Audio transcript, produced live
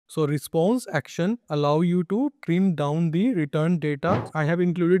So response action allow you to trim down the return data. I have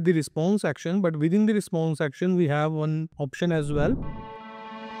included the response action, but within the response action, we have one option as well.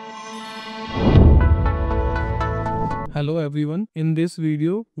 Hello everyone, in this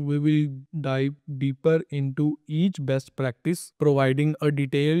video we will dive deeper into each best practice, providing a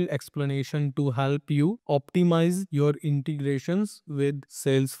detailed explanation to help you optimize your integrations with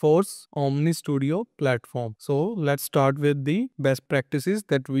Salesforce Omni Studio platform. So let's start with the best practices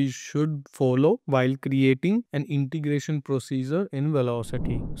that we should follow while creating an integration procedure in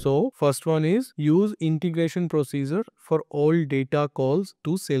Velocity. So first one is use integration procedure for all data calls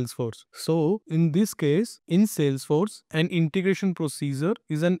to Salesforce. So in this case, in Salesforce, an integration procedure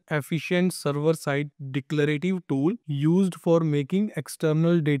is an efficient server-side declarative tool used for making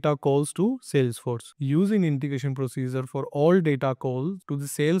external data calls to Salesforce. Using integration procedure for all data calls to the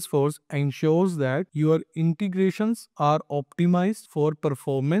Salesforce ensures that your integrations are optimized for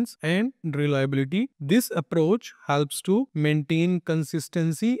performance and reliability. This approach helps to maintain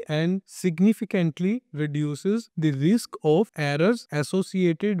consistency and significantly reduces the risk of errors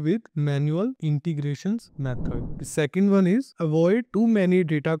associated with manual integrations method. The second one is avoid too many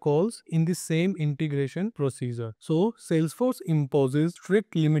data calls in the same integration procedure. So Salesforce imposes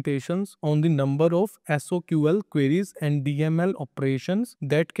strict limitations on the number of SOQL queries and DML operations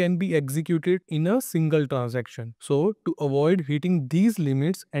that can be executed in a single transaction. So to avoid hitting these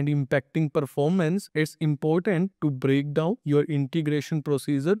limits and impacting performance, it's important to break down your integration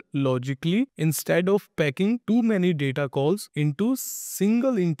procedure logically instead of packing too many data calls into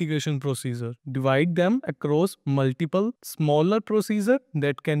single integration procedure. Divide them across multiple smaller procedures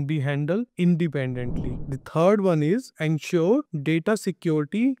that can be handled independently. The third one is ensure data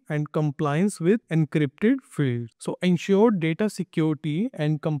security and compliance with encrypted fields. So ensure data security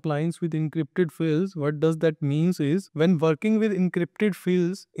and compliance with encrypted fields. What does that mean is when working with encrypted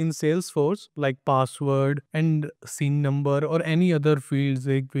fields in Salesforce like password and SIN number or any other fields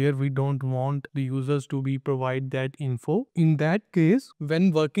like where we don't want the users to be provide that info. In that case,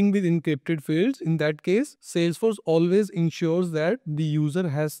 when working with encrypted fields, in that case, Salesforce always ensures that the user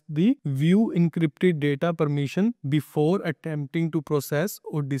has the view encrypted data permission before attempting to process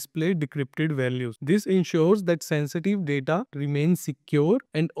or display decrypted values. This ensures that sensitive data remains secure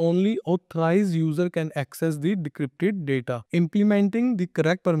and only authorized user can access the decrypted data. Implementing the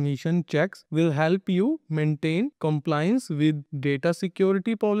correct permission checks will help you maintain compliance with data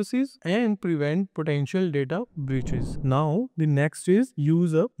security policies and prevent potential data breaches. Now, the next is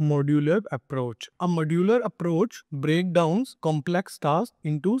use a modular approach. A modular approach breaks down complex tasks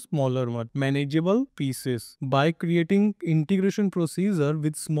into smaller manageable pieces. By creating integration procedure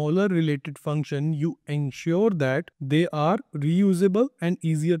with smaller related function, you ensure that they are reusable and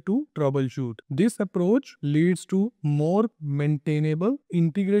easier to troubleshoot. This approach leads to more maintainable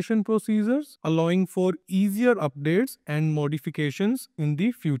integration procedures, allowing for easier updates and modifications in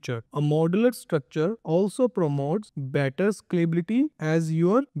the future. A modular structure also promotes better scalability as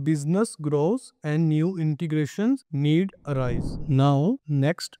your business grows and new integrations need arise. Now,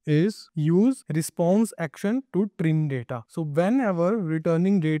 next is use response action to trim data. So whenever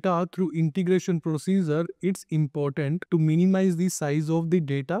returning data through integration procedure, it's important to minimize the size of the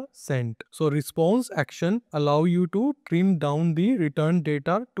data sent. So response action allow you to trim down the return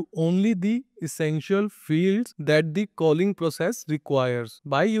data to only the essential fields that the calling process requires.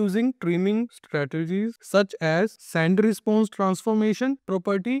 By using trimming strategies such as send response transformation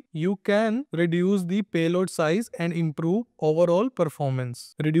property, you can reduce the payload size and improve overall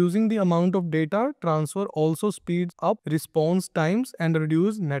performance. Reducing the amount of data transfer also speeds up response times and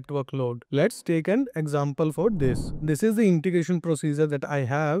reduce network load. Let's take an example for this. This is the integration procedure that I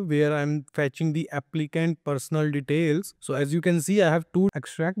have where I'm fetching the applicant personal details. So as you can see, I have two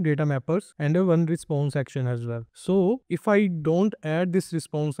extract data mappers and a one response action as well. So if I don't add this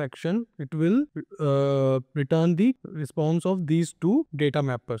response action, it will return the response of these two data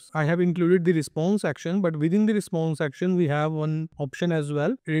mappers. I have included the response action, but within the response action, we have one option as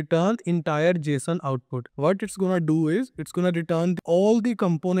well, return entire JSON output. What it's gonna do is it's gonna return all the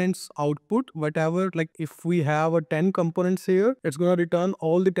components output, whatever, like if we have a 10 components here, it's gonna return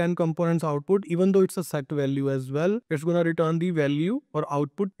all the 10 components output, even though it's a set value as well. It's gonna return the value or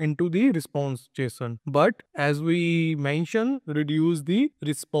output into the response response JSON. But as we mentioned, reduce the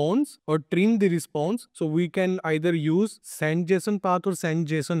response or trim the response. So we can either use send JSON path or send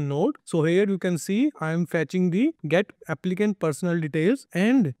JSON node. So here you can see I am fetching the get applicant personal details,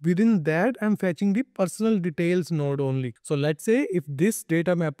 and within that I'm fetching the personal details node only. So let's say if this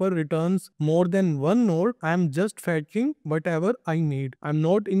data mapper returns more than one node, I'm just fetching whatever I need. I'm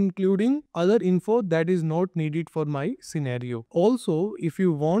not including other info that is not needed for my scenario. Also, if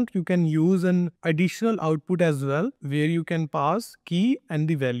you want, you can use an additional output as well, where you can pass key and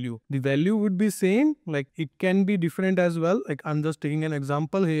the value. The value would be same, like it can be different as well. Like I'm just taking an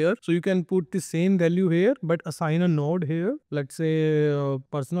example here. So you can put the same value here, but assign a node here. Let's say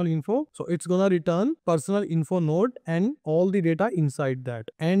personal info. So it's gonna return personal info node and all the data inside that.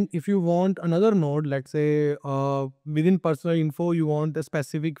 And if you want another node, let's say within personal info, you want a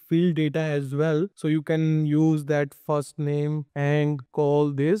specific field data as well. So you can use that first name and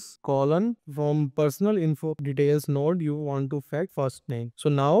call this colon from personal info details node. You want to fetch first name. So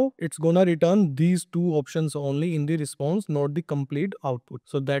now it's gonna return these two options only in the response, not the complete output.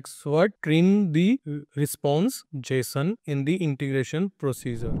 So that's what trim the response JSON in the integration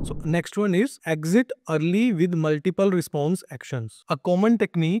procedure. So next one is exit early with multiple response actions. A common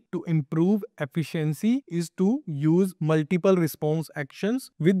technique to improve efficiency is to use multiple response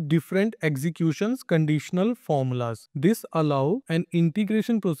actions with different executions conditional formulas. This allows an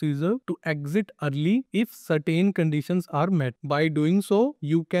integration procedure to exit early if certain conditions are met. By doing so,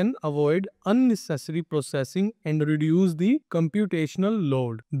 you can avoid unnecessary processing and reduce the computational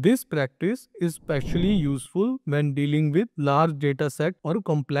load. This practice is especially useful when dealing with large data set or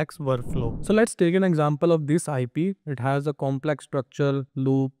complex workflow. So let's take an example of this IP. It has a complex structure,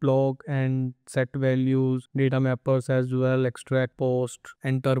 loop, block, and set values, data mappers as well, extract, post,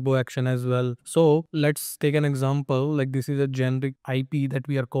 and turbo action as well. So let's take an example, like this is a generic IP that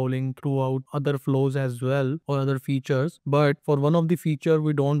we are calling throughout other flows as well or other features. But for one of the feature,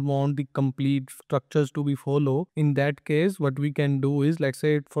 we don't want the complete structures to be followed. In that case, what we can do is, let's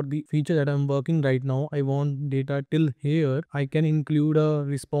say for the feature that I'm working right now, I want data till here. I can include a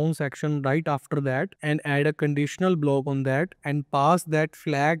response action right after that and add a conditional block on that and pass that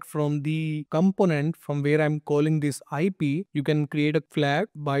flag from the component from where I'm calling this IP. You can create a flag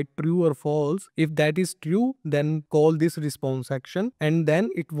by true or false. If that is true, then call this response action, and then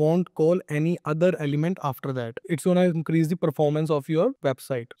it won't call any other element after that. It's gonna increase the performance of your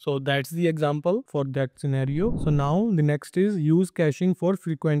website. So that's the example for that scenario. So now the next is use caching for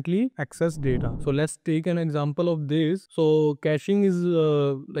frequently accessed data. So let's take an example of this. So caching is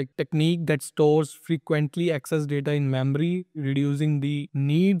like technique that stores frequently accessed data in memory, reducing the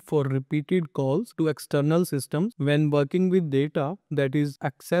need for repeated calls to external systems. When working with data that is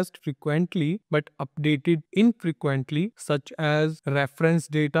accessed frequently but updated infrequently, such as reference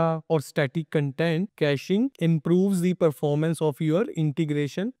data or static content, caching improves the performance of your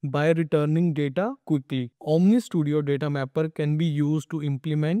integration by returning data quickly. Omni Studio Data Mapper can be used to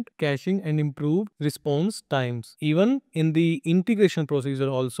implement caching and improve response times. Even in the integration procedure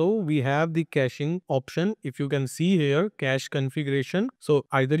also, we have the caching option. If you can see here, cache configuration. So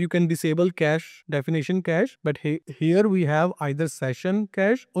either you can disable cache definition cache, but here we have either session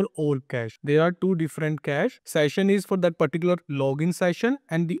cache or OR cache. There are two different cache. Session is for that particular login session,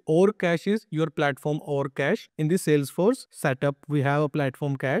 and the OR cache is your platform OR cache. In the Salesforce setup, we have a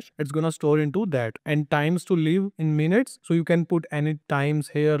platform cache. It's gonna store into that. And times to live in minutes. So you can put any times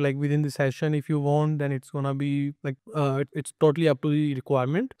here, like within the session if you want, then it's gonna be like it's totally up to the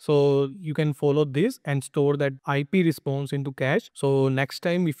requirement. So you can follow this and store that IP response into cache. So next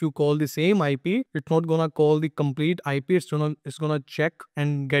time if you call the same IP, it's not gonna call the complete IP. It's gonna check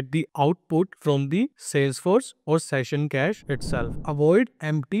and get the output from the Salesforce or session cache itself. Avoid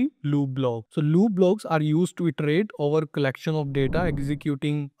empty loop blocks. So loop blocks are used to iterate over collection of data,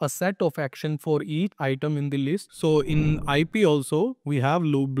 executing a set of action for each item in the list. So in IP also we have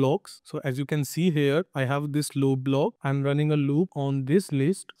loop blocks. So as you can see here, I have this loop block. I'm running a loop on this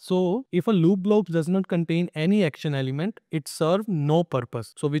list. So if a loop block does not contain any action element, it serves no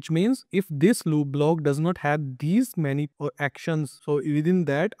purpose. So which means if this loop block does not have these many actions, so within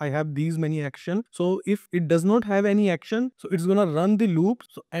that I have these many actions. So if it does not have any action, so it's gonna run the loop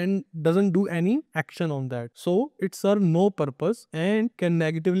and doesn't do any action on that. So it serves no purpose and can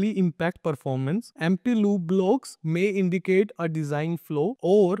negatively impact performance. Empty loop blocks may indicate a design flaw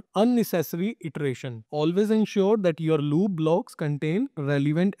or unnecessary iteration. Always ensure that your loop blocks contain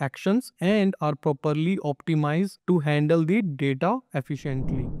relevant actions and are properly optimized to handle the data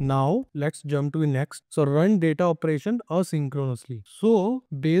efficiently. Now let's jump to the next. So run data operation asynchronously. So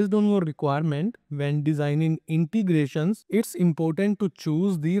based on your requirement, when designing integrations, it's important to choose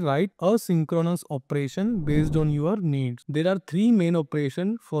choose the right asynchronous operation based on your needs. There are three main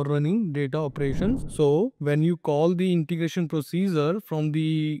operations for running data operations. So when you call the integration procedure from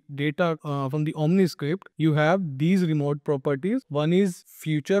the data from the OmniScript, you have these remote properties. One is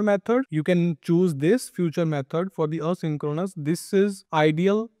future method. You can choose this future method for the asynchronous. This is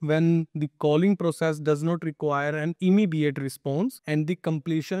ideal when the calling process does not require an immediate response and the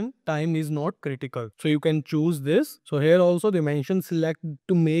completion time is not critical. So you can choose this. So here also they mention select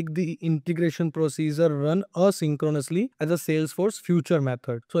to make the integration procedure run asynchronously as a Salesforce future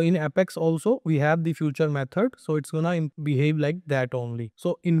method. So in Apex also we have the future method. So it's gonna behave like that only.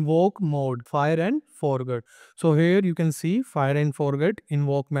 So invoke mode, fire and forget. So here you can see fire and forget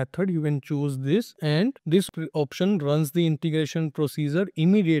invoke method. You can choose this, and this option runs the integration procedure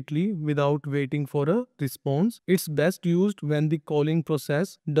immediately without waiting for a response. It's best used when the calling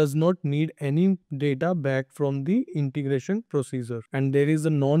process does not need any data back from the integration procedure. And there is a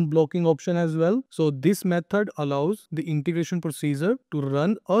non-blocking option as well. So this method allows the integration procedure to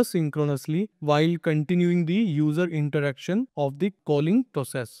run asynchronously while continuing the user interaction of the calling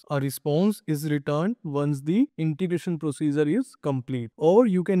process. A response is returned once the integration procedure is complete. Or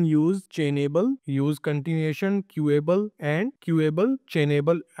you can use chainable, use continuation, queuable and queuable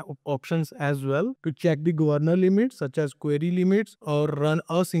chainable options as well to check the governor limits such as query limits or run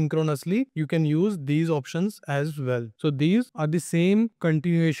asynchronously. You can use these options as well. So these are the same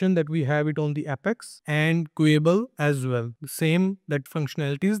continuation that we have it on the Apex and queuable as well. The same that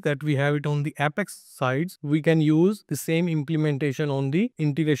functionalities that we have it on the Apex sides, we can use the same implementation on the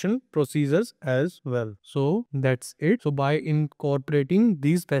integration procedures as well. So that's it. So by incorporating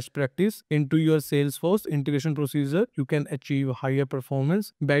these best practice into your Salesforce integration procedure, you can achieve higher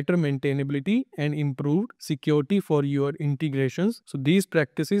performance, better maintainability and improved security for your integrations. So these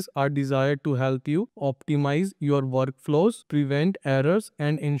practices are desired to help you optimize your workflows, prevent errors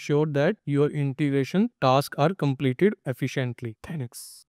and ensure that your integration tasks are completed efficiently. Thanks.